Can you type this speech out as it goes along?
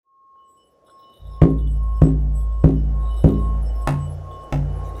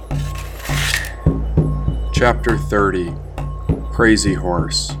Chapter 30 Crazy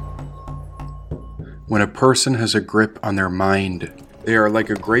Horse. When a person has a grip on their mind, they are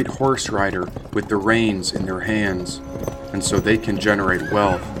like a great horse rider with the reins in their hands, and so they can generate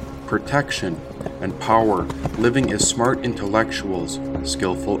wealth, protection, and power, living as smart intellectuals,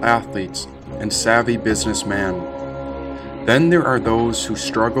 skillful athletes, and savvy businessmen. Then there are those who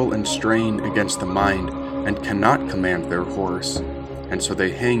struggle and strain against the mind and cannot command their horse, and so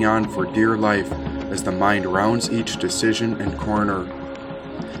they hang on for dear life as the mind rounds each decision and corner.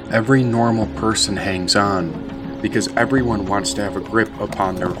 Every normal person hangs on, because everyone wants to have a grip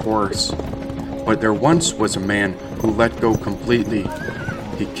upon their horse. But there once was a man who let go completely.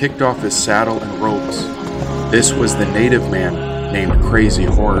 He kicked off his saddle and ropes. This was the native man named Crazy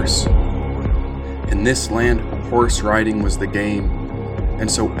Horse. In this land, horse riding was the game,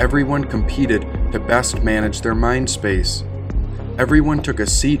 and so everyone competed to best manage their mind space. Everyone took a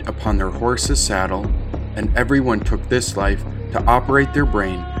seat upon their horse's saddle, and everyone took this life to operate their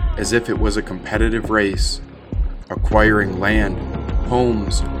brain as if it was a competitive race. Acquiring land,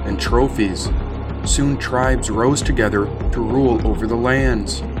 homes, and trophies, soon tribes rose together to rule over the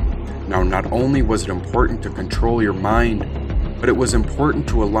lands. Now, not only was it important to control your mind, but it was important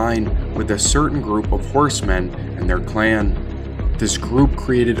to align with a certain group of horsemen and their clan. This group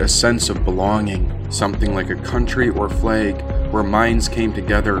created a sense of belonging, something like a country or flag where minds came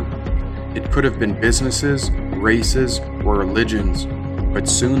together. It could have been businesses, races, or religions, but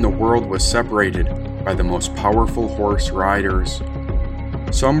soon the world was separated by the most powerful horse riders.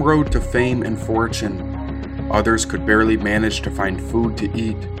 Some rode to fame and fortune. Others could barely manage to find food to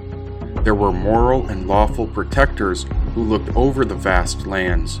eat. There were moral and lawful protectors who looked over the vast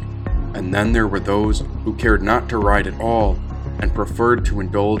lands, and then there were those who cared not to ride at all and preferred to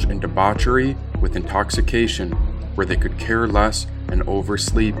indulge in debauchery with intoxication, where they could care less and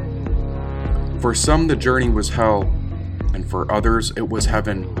oversleep. For some the journey was hell, and for others it was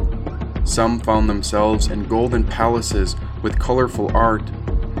heaven. Some found themselves in golden palaces with colorful art,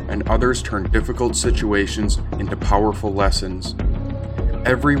 and others turned difficult situations into powerful lessons.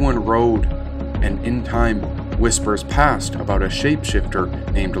 Everyone rode, and in time whispers passed about a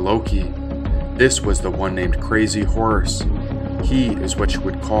shapeshifter named Loki. This was the one named Crazy Horse. He is what you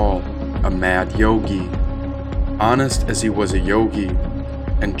would call a mad yogi. Honest as he was a yogi,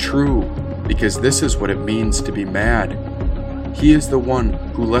 and true, because this is what it means to be mad. He is the one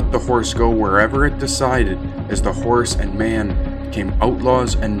who let the horse go wherever it decided, as the horse and man became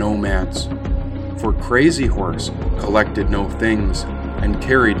outlaws and nomads. For Crazy Horse collected no things and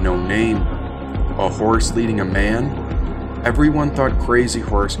carried no name. A horse leading a man? Everyone thought Crazy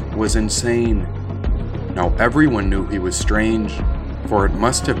Horse was insane. Now everyone knew he was strange, for it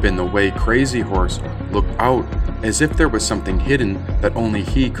must have been the way Crazy Horse looked out as if there was something hidden that only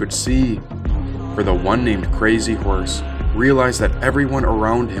he could see. For the one named Crazy Horse realized that everyone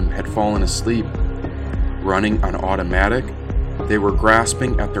around him had fallen asleep. Running on automatic, they were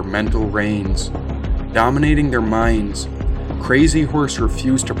grasping at their mental reins, dominating their minds. Crazy Horse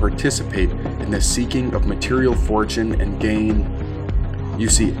refused to participate in the seeking of material fortune and gain. You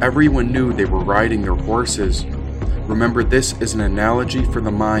see, everyone knew they were riding their horses. Remember, this is an analogy for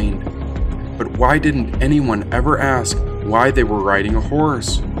the mind. But why didn't anyone ever ask why they were riding a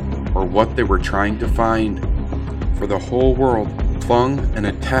horse, or what they were trying to find? For the whole world clung and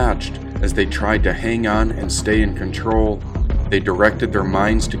attached as they tried to hang on and stay in control. They directed their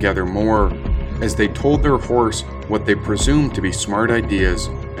minds together more, as they told their horse what they presumed to be smart ideas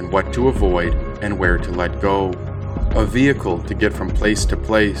and what to avoid and where to let go. A vehicle to get from place to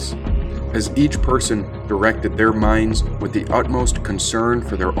place, as each person directed their minds with the utmost concern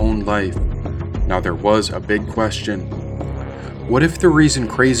for their own life. Now there was a big question. What if the reason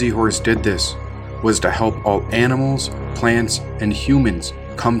Crazy Horse did this was to help all animals, plants, and humans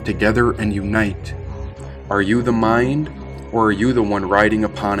come together and unite? Are you the mind, or are you the one riding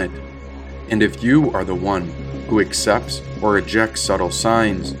upon it? And if you are the one who accepts or rejects subtle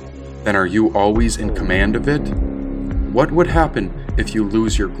signs, then are you always in command of it? What would happen if you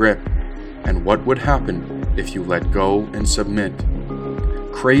lose your grip? And what would happen if you let go and submit?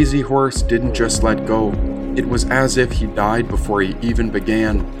 Crazy Horse didn't just let go. It was as if he died before he even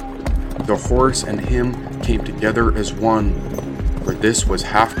began. The horse and him came together as one, for this was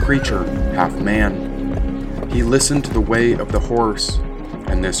half creature, half man. He listened to the way of the horse,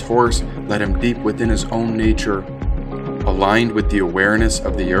 and this horse led him deep within his own nature. Aligned with the awareness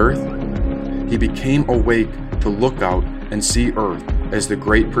of the earth, he became awake to look out and see Earth as the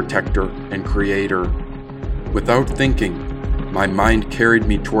great protector and creator. Without thinking, my mind carried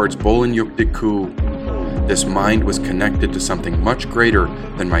me towards Bolen-Yuk-Deku. This mind was connected to something much greater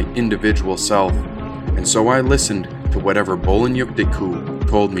than my individual self, and so I listened to whatever Bolanyuk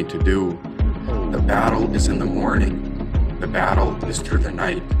told me to do. The battle is in the morning. The battle is through the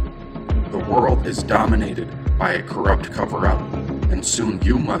night. The world is dominated by a corrupt cover-up, and soon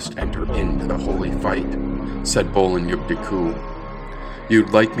you must enter into the holy fight, said Bolanyuk.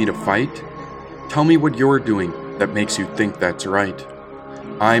 You'd like me to fight? Tell me what you're doing that makes you think that's right.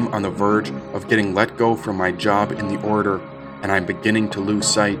 I'm on the verge of getting let go from my job in the Order, and I'm beginning to lose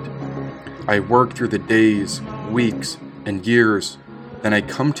sight. I work through the days, weeks, and years, then I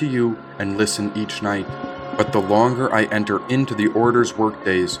come to you and listen each night. But the longer I enter into the Order's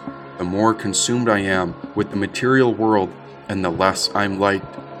workdays, the more consumed I am with the material world and the less I'm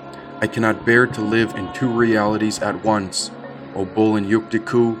liked. I cannot bear to live in two realities at once. O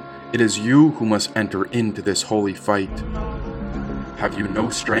Bolanyuk, it is you who must enter into this holy fight. Have you no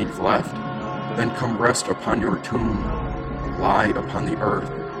strength left? Then come rest upon your tomb. Lie upon the earth,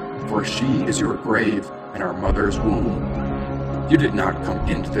 for she is your grave and our mother's womb. You did not come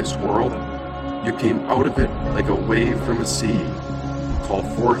into this world. You came out of it like a wave from a sea. Call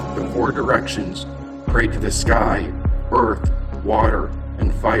forth the four directions. Pray to the sky, earth, water,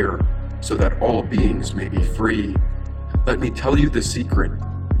 and fire, so that all beings may be free. Let me tell you the secret,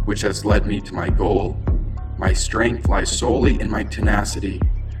 which has led me to my goal. My strength lies solely in my tenacity,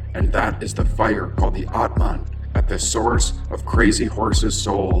 and that is the fire called the Atman, at the source of Crazy Horse's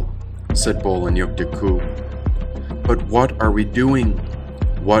soul, said Bolanyuk. But what are we doing?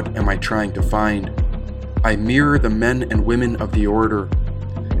 What am I trying to find? I mirror the men and women of the Order,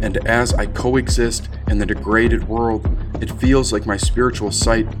 and as I coexist in the degraded world, it feels like my spiritual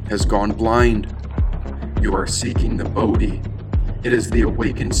sight has gone blind. You are seeking the Bodhi. It is the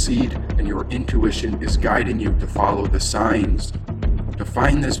awakened seed, and your intuition is guiding you to follow the signs. To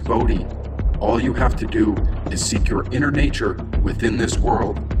find this Bodhi, all you have to do is seek your inner nature within this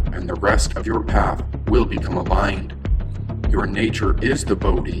world, and the rest of your path will become aligned. Your nature is the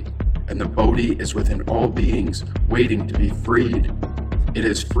Bodhi, and the Bodhi is within all beings waiting to be freed. It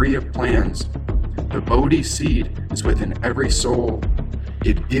is free of plans. The Bodhi seed is within every soul.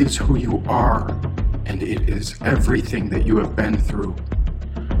 It is who you are, and it is everything that you have been through.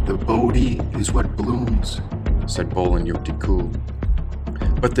 The Bodhi is what blooms, said Bolanyuk.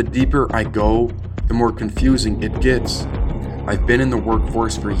 But the deeper I go, the more confusing it gets. I've been in the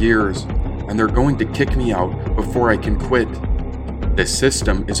workforce for years, and they're going to kick me out before I can quit. This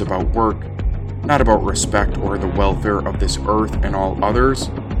system is about work, not about respect or the welfare of this earth and all others.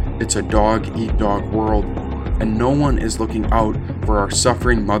 It's a dog-eat-dog world, and no one is looking out for our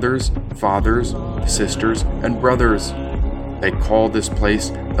suffering mothers, fathers, sisters, and brothers. They call this place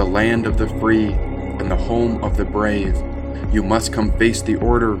the land of the free and the home of the brave. You must come face the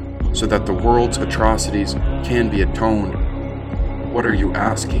Order so that the world's atrocities can be atoned. What are you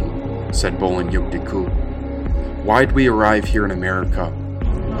asking? Said Bolanyuk. Why'd we arrive here in America,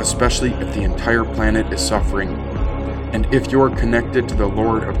 especially if the entire planet is suffering? And if you're connected to the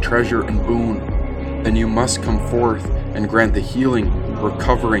Lord of treasure and boon, then you must come forth and grant the healing,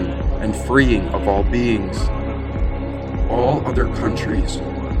 recovering, and freeing of all beings. All other countries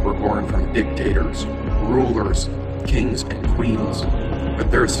were born from dictators, rulers, kings, and queens, but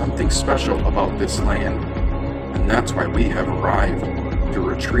there's something special about this land, and that's why we have arrived, to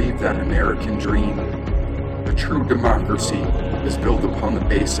retrieve that American dream. A true democracy is built upon the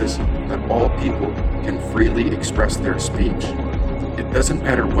basis that all people can freely express their speech. It doesn't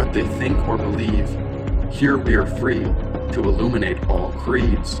matter what they think or believe. Here we are free to illuminate all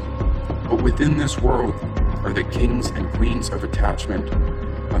creeds. But within this world are the kings and queens of attachment.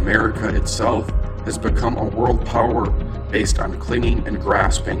 America itself has become a world power based on clinging and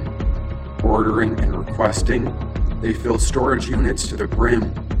grasping. Ordering and requesting, they fill storage units to the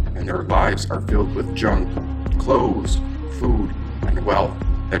brim, and their lives are filled with junk, clothes, food, and wealth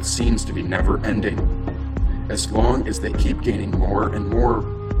that seems to be never ending. As long as they keep gaining more and more,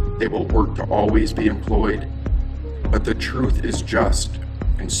 they will work to always be employed. But the truth is just,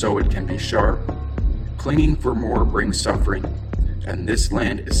 and so it can be sharp. Clinging for more brings suffering, and this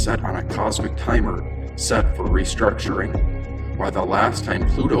land is set on a cosmic timer set for restructuring. While the last time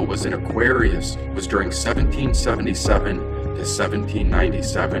Pluto was in Aquarius was during 1777 to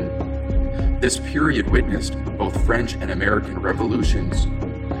 1797. This period witnessed both French and American revolutions.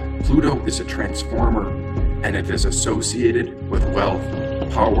 Pluto is a transformer, and it is associated with wealth,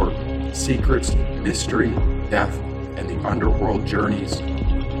 power, secrets, mystery, death, and the underworld journeys.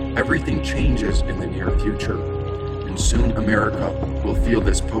 Everything changes in the near future, and soon America will feel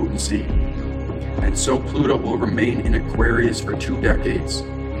this potency. And so Pluto will remain in Aquarius for 2 decades,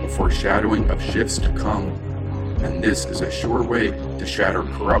 a foreshadowing of shifts to come. And this is a sure way to shatter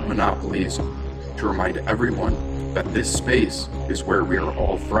corrupt monopolies, to remind everyone that this space is where we are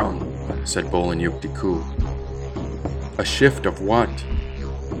all from, said Bolanyuk-Deku. A shift of what?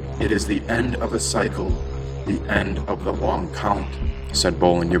 It is the end of a cycle, the end of the long count, said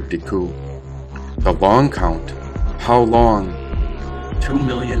Bolanyuk-Deku. The long count? How long?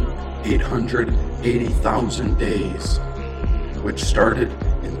 2,880,000 days, which started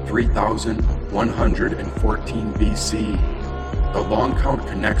in 3,114 BC. The long count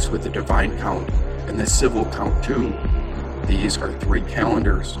connects with the divine count and the civil count too. These are 3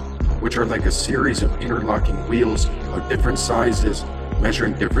 calendars, which are like a series of interlocking wheels of different sizes,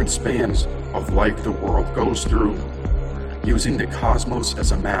 measuring different spans of life the world goes through. Using the cosmos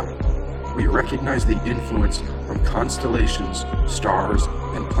as a map, we recognize the influence from constellations, stars,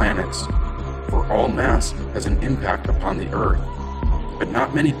 and planets, for all mass has an impact upon the Earth. But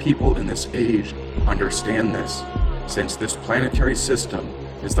not many people in this age understand this, since this planetary system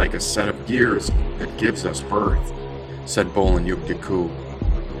is like a set of gears that gives us birth, said Bolanyuk-Deku.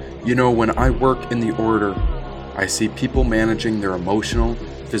 You know, when I work in the Order, I see people managing their emotional,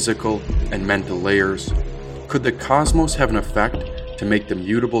 physical, and mental layers. Could the cosmos have an effect to make the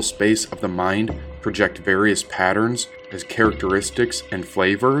mutable space of the mind project various patterns as characteristics and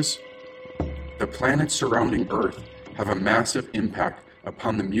flavors? The planets surrounding Earth have a massive impact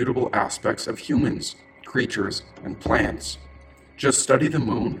upon the mutable aspects of humans, creatures, and plants. Just study the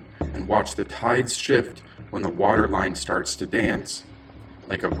moon and watch the tides shift when the water line starts to dance,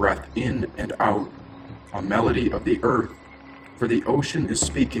 like a breath in and out, a melody of the earth. For the ocean is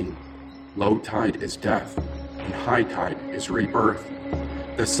speaking, low tide is death, and high tide is rebirth.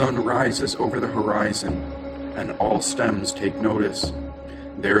 The sun rises over the horizon, and all stems take notice.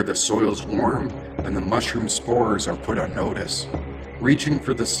 There the soil's warm, and the mushroom spores are put on notice. Reaching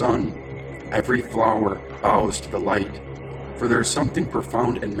for the sun, every flower bows to the light, for there's something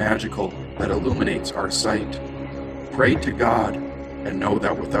profound and magical that illuminates our sight. Pray to God, and know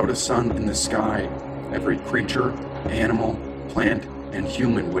that without a sun in the sky, every creature, animal, plant, and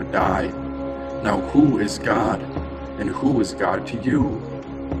human would die. Now who is God? And who is God to you?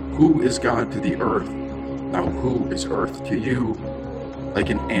 Who is God to the earth? Now who is earth to you?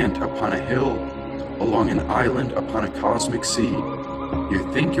 Like an ant upon a hill, along an island upon a cosmic sea, you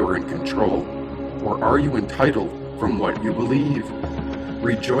think you're in control, or are you entitled from what you believe?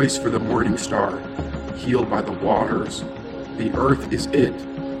 Rejoice for the morning star, healed by the waters. The earth is it,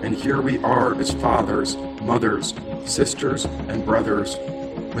 and here we are as fathers, mothers, sisters, and brothers.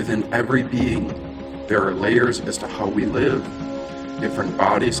 Within every being, there are layers as to how we live. Different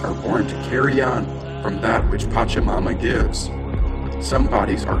bodies are born to carry on from that which Pachamama gives. Some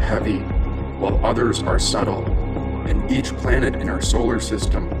bodies are heavy, while others are subtle, and each planet in our solar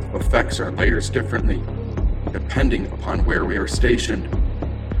system affects our layers differently, depending upon where we are stationed.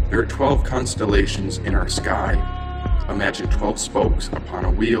 There are 12 constellations in our sky. Imagine 12 spokes upon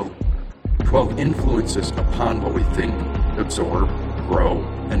a wheel, 12 influences upon what we think, absorb, grow,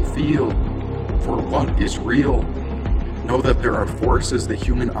 and feel. For what is real? Know that there are forces the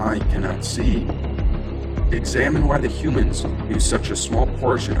human eye cannot see. Examine why the humans use such a small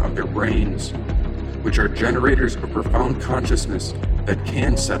portion of their brains, which are generators of profound consciousness that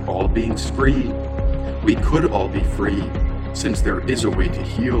can set all beings free. We could all be free, since there is a way to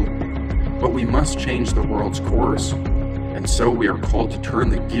heal, but we must change the world's course, and so we are called to turn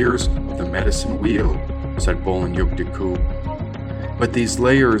the gears of the medicine wheel, said Bolanyuk-Deku. But these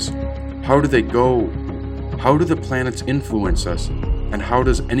layers, how do they go? How do the planets influence us, and how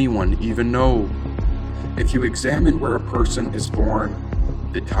does anyone even know? If you examine where a person is born,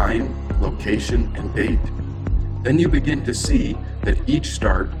 the time, location, and date, then you begin to see that each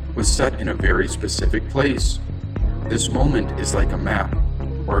start was set in a very specific place. This moment is like a map,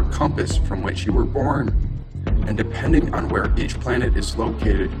 or a compass from which you were born, and depending on where each planet is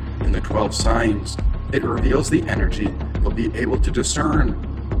located in the 12 signs, it reveals the energy you'll be able to discern.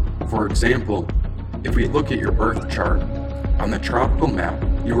 For example, if we look at your birth chart, on the tropical map,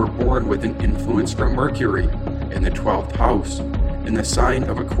 you were born with an influence from Mercury in the 12th house, in the sign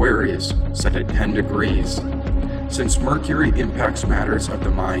of Aquarius, set at 10 degrees. Since Mercury impacts matters of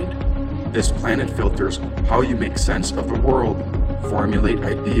the mind, this planet filters how you make sense of the world, formulate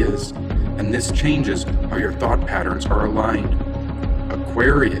ideas, and this changes how your thought patterns are aligned.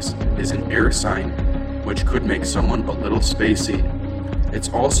 Aquarius is an air sign, which could make someone a little spacey. It's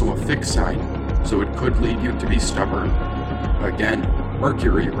also a fixed sign, so it could lead you to be stubborn. Again,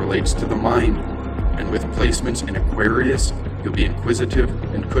 Mercury relates to the mind, and with placements in Aquarius, you'll be inquisitive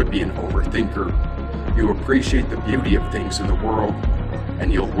and could be an overthinker. You appreciate the beauty of things in the world,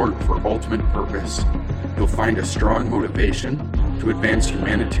 and you'll work for ultimate purpose. You'll find a strong motivation to advance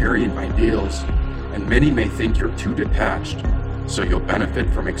humanitarian ideals, and many may think you're too detached, so you'll benefit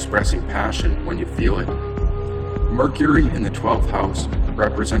from expressing passion when you feel it. Mercury in the 12th house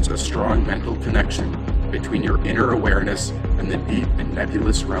represents a strong mental connection between your inner awareness and the deep and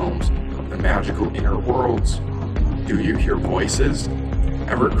nebulous realms of the magical inner worlds. Do you hear voices?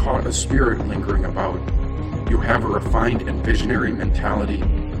 Ever caught a spirit lingering about? You have a refined and visionary mentality.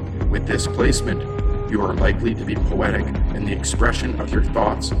 With this placement, you are likely to be poetic in the expression of your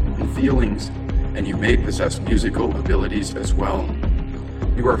thoughts and feelings, and you may possess musical abilities as well.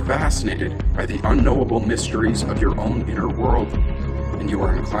 You are fascinated by the unknowable mysteries of your own inner world, and you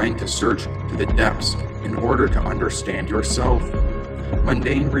are inclined to search to the depths in order to understand yourself.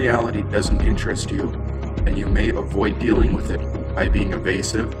 Mundane reality doesn't interest you, and you may avoid dealing with it by being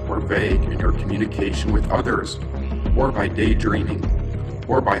evasive or vague in your communication with others, or by daydreaming,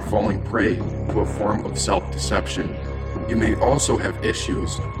 or by falling prey to a form of self-deception. You may also have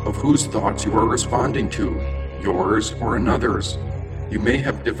issues of whose thoughts you are responding to, yours or another's. You may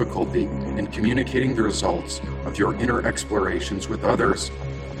have difficulty in communicating the results of your inner explorations with others.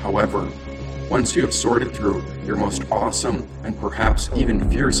 However, once you have sorted through your most awesome and perhaps even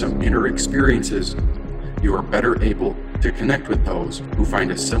fearsome inner experiences, you are better able to connect with those who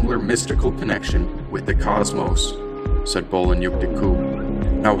find a similar mystical connection with the cosmos, said Bolan-Yuk-de-Ku.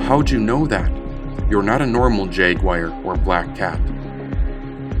 Now how'd you know that? You're not a normal jaguar or black cat.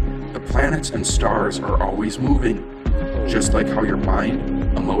 The planets and stars are always moving, just like how your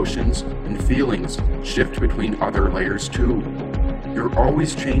mind, emotions, and feelings shift between other layers too. You're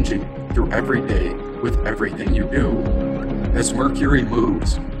always changing through every day with everything you do. As Mercury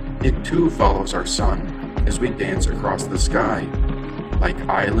moves, it too follows our sun as we dance across the sky. Like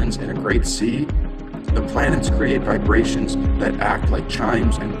islands in a great sea, the planets create vibrations that act like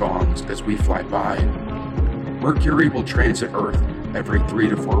chimes and gongs as we fly by. Mercury will transit Earth every 3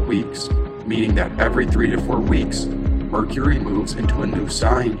 to 4 weeks, meaning that every 3 to 4 weeks, Mercury moves into a new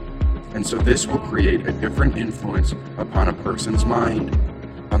sign, and so this will create a different influence upon a person's mind.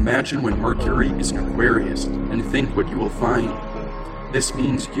 Imagine when Mercury is in Aquarius and think what you will find. This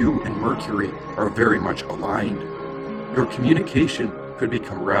means you and Mercury are very much aligned. Your communication could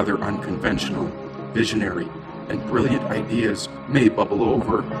become rather unconventional, visionary, and brilliant ideas may bubble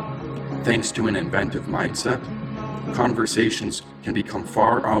over. Thanks to an inventive mindset, conversations can become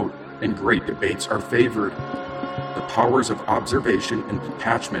far out and great debates are favored. The powers of observation and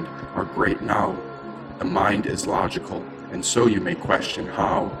detachment are great now. The mind is logical, and so you may question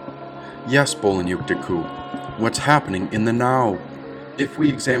how. Yes, Bolan-Yuk-de-Ku, what's happening in the now? If we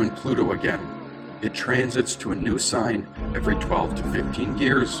examine Pluto again, it transits to a new sign every 12 to 15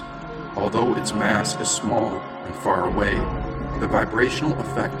 years. Although its mass is small and far away, the vibrational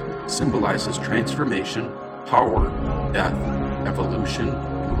effect symbolizes transformation, power, death, evolution,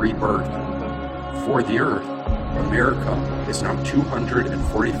 and rebirth. For the Earth, America is now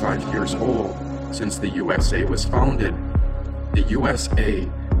 245 years old since the USA was founded. The USA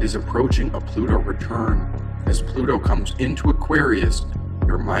is approaching a Pluto return. As Pluto comes into Aquarius,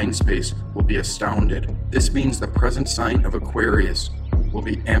 your mind space will be astounded. This means the present sign of Aquarius will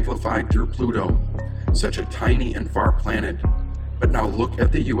be amplified through Pluto, such a tiny and far planet. But now look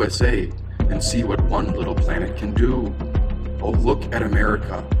at the USA and see what one little planet can do. Oh, look at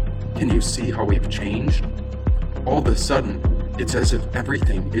America. Can you see how we've changed? All of a sudden, it's as if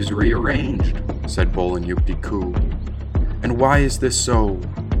everything is rearranged, said Bolan-Yuk-de-Ku. And why is this so?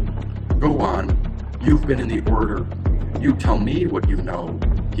 Go on. You've been in the order. You tell me what you know,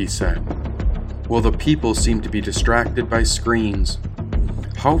 he said. Well, the people seem to be distracted by screens.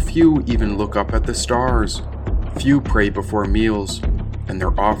 How few even look up at the stars. Few pray before meals, and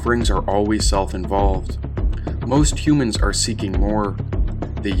their offerings are always self-involved. Most humans are seeking more.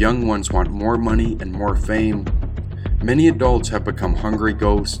 The young ones want more money and more fame. Many adults have become hungry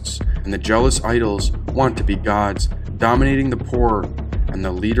ghosts, and the jealous idols want to be gods, dominating the poor, and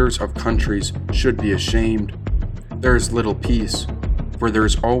the leaders of countries should be ashamed. There is little peace, for there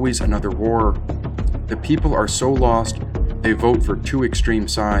is always another war. The people are so lost, they vote for two extreme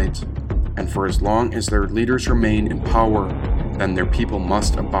sides, and for as long as their leaders remain in power, then their people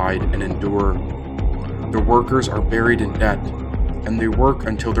must abide and endure. The workers are buried in debt, and they work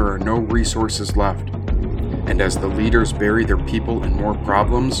until there are no resources left. And as the leaders bury their people in more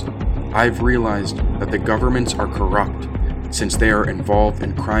problems, I've realized that the governments are corrupt, since they are involved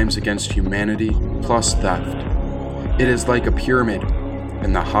in crimes against humanity plus theft. It is like a pyramid,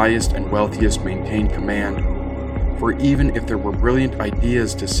 and the highest and wealthiest maintain command. For even if there were brilliant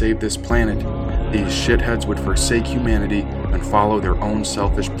ideas to save this planet, these shitheads would forsake humanity and follow their own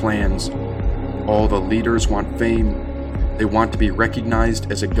selfish plans. All the leaders want fame. They want to be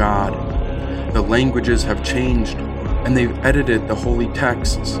recognized as a god, The languages have changed, and they've edited the holy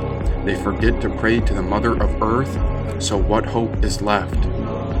texts. They forget to pray to the Mother of Earth, so what hope is left?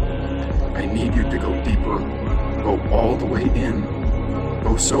 I need you to go deeper, go all the way in.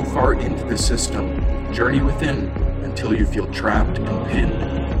 Go so far into the system, journey within, until you feel trapped and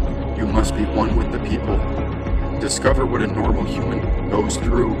pinned. You must be one with the people. Discover what a normal human goes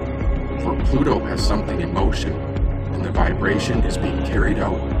through, for Pluto has something in motion, and the vibration is being carried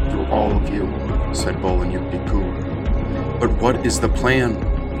out through all of you, said Bolanyuk-Deku. But what is the plan?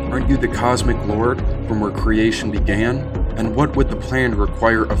 Aren't you the cosmic lord from where creation began? And what would the plan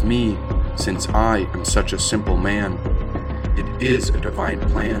require of me, since I am such a simple man? It is a divine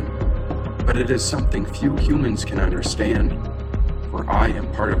plan, but it is something few humans can understand, for I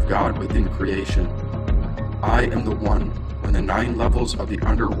am part of God within creation. I am the one when the 9 levels of the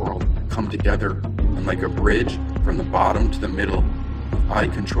underworld come together, and like a bridge from the bottom to the middle, I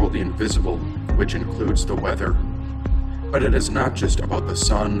control the invisible, which includes the weather. But it is not just about the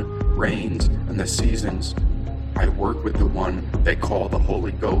sun, rains, and the seasons. I work with the one they call the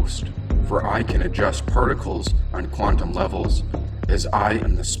Holy Ghost, for I can adjust particles on quantum levels, as I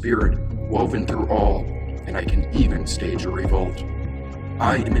am the spirit woven through all, and I can even stage a revolt.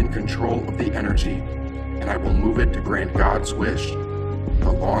 I am in control of the energy, and I will move it to grant God's wish.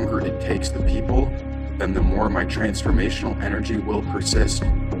 The longer it takes the people, then the more my transformational energy will persist.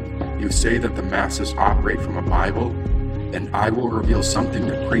 You say that the masses operate from a Bible, then I will reveal something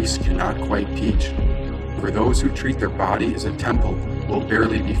the priests cannot quite teach. For those who treat their body as a temple will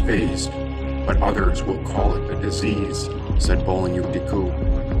barely be phased, but others will call it a disease, said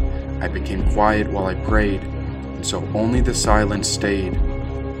Bolanyuk-Deku. I became quiet while I prayed, and so only the silence stayed.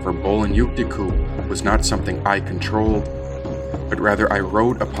 For Bolanyuk-Deku was not something I controlled, but rather I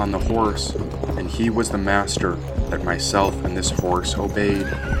rode upon the horse, and he was the master that myself and this horse obeyed.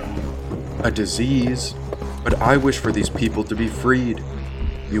 A disease? But I wish for these people to be freed.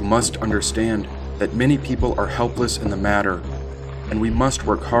 You must understand that many people are helpless in the matter, and we must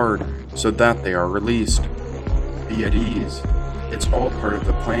work hard so that they are released. Be at ease. It's all part of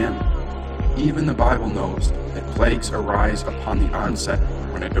the plan. Even the Bible knows that plagues arise upon the onset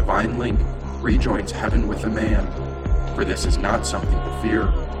when a divine link rejoins heaven with a man. For this is not something to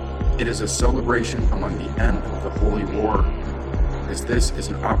fear. It is a celebration among the end of the holy war, as this is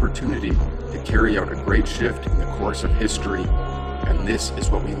an opportunity to carry out a great shift in the course of history, and this is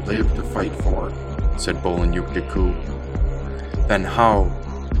what we live to fight for, said Bolanyuk-Deku. Then how?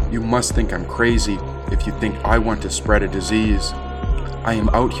 You must think I'm crazy if you think I want to spread a disease. I am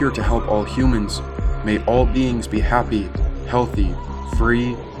out here to help all humans. May all beings be happy, healthy,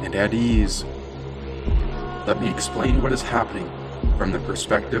 free, and at ease. Let me explain what is happening from the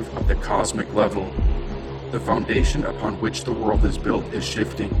perspective of the cosmic level. The foundation upon which the world is built is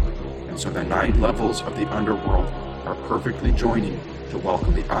shifting, and so the 9 levels of the underworld are perfectly joining to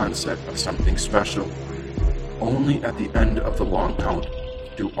welcome the onset of something special. Only at the end of the long count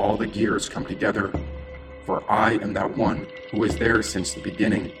do all the gears come together, for I am that one who is there since the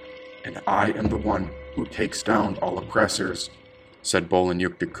beginning, and I am the one who takes down all oppressors, said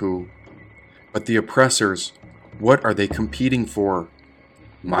Bolanyuk-Deku. But the oppressors, what are they competing for?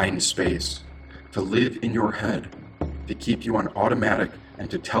 Mind space. To live in your head, to keep you on automatic and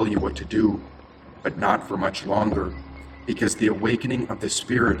to tell you what to do, but not for much longer, because the awakening of the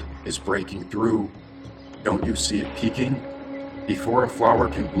spirit is breaking through. Don't you see it peaking? Before a flower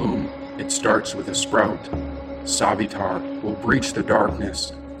can bloom, it starts with a sprout. Savitar will breach the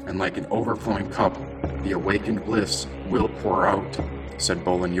darkness, and like an overflowing cup, the awakened bliss will pour out, said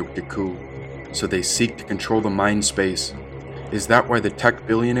Bolanyuk-Deku. So they seek to control the mind space. Is that why the tech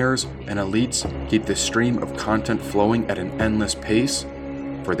billionaires and elites keep the stream of content flowing at an endless pace?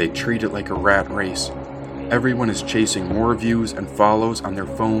 For they treat it like a rat race. Everyone is chasing more views and follows on their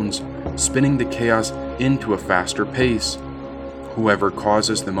phones, spinning the chaos into a faster pace. Whoever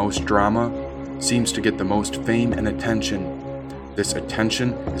causes the most drama seems to get the most fame and attention. This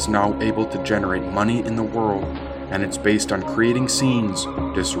attention is now able to generate money in the world, and it's based on creating scenes,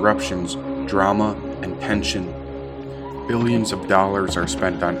 disruptions, drama, and tension. Billions of dollars are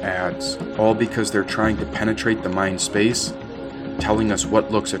spent on ads, all because they're trying to penetrate the mind space, telling us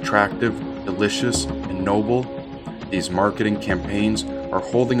what looks attractive, delicious, and noble. These marketing campaigns are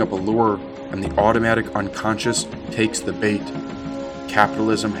holding up a lure, and the automatic unconscious takes the bait.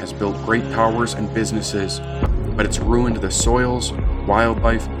 Capitalism has built great towers and businesses, but it's ruined the soils,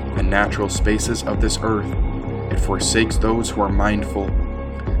 wildlife, and natural spaces of this earth. It forsakes those who are mindful,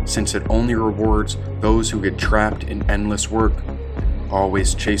 since it only rewards those who get trapped in endless work,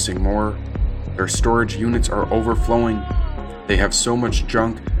 always chasing more. Their storage units are overflowing. They have so much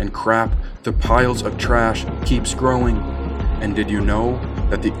junk and crap The piles of trash keeps growing. And did you know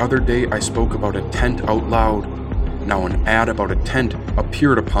that the other day I spoke about a tent out loud? Now an ad about a tent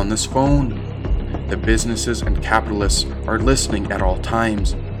appeared upon this phone. The businesses and capitalists are listening at all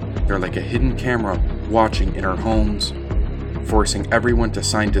times. They're like a hidden camera watching in our homes, forcing everyone to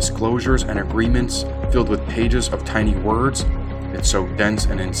sign disclosures and agreements filled with pages of tiny words. It's so dense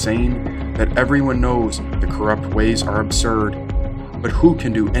and insane that everyone knows the corrupt ways are absurd. But who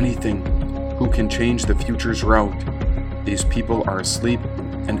can do anything? Who can change the future's route? These people are asleep,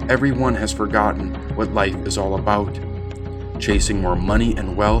 and everyone has forgotten what life is all about. Chasing more money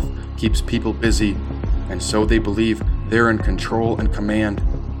and wealth keeps people busy, and so they believe they're in control and command.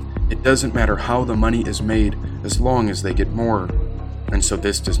 It doesn't matter how the money is made as long as they get more. And so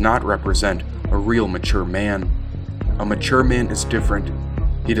this does not represent a real mature man. A mature man is different.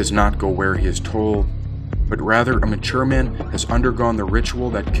 He does not go where he is told, but rather a mature man has undergone the ritual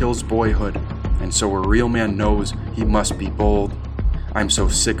that kills boyhood, and so a real man knows he must be bold. I'm so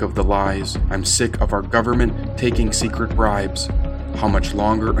sick of the lies. I'm sick of our government taking secret bribes. How much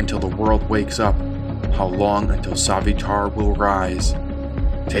longer until the world wakes up? How long until Savitar will rise?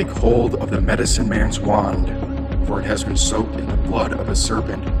 Take hold of the medicine man's wand, for it has been soaked in the blood of a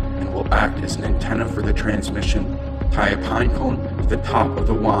serpent and will act as an antenna for the transmission. Tie a pine cone to the top of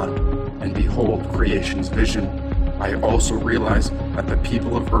the wand, and behold creation's vision. I also realize that the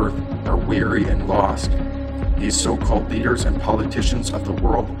people of Earth are weary and lost. These so-called leaders and politicians of the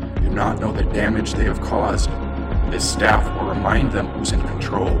world do not know the damage they have caused. This staff will remind them who's in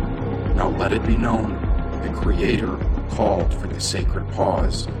control. Now let it be known, the Creator called for the sacred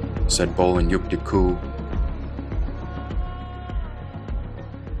pause, said Bolin Yuktiku.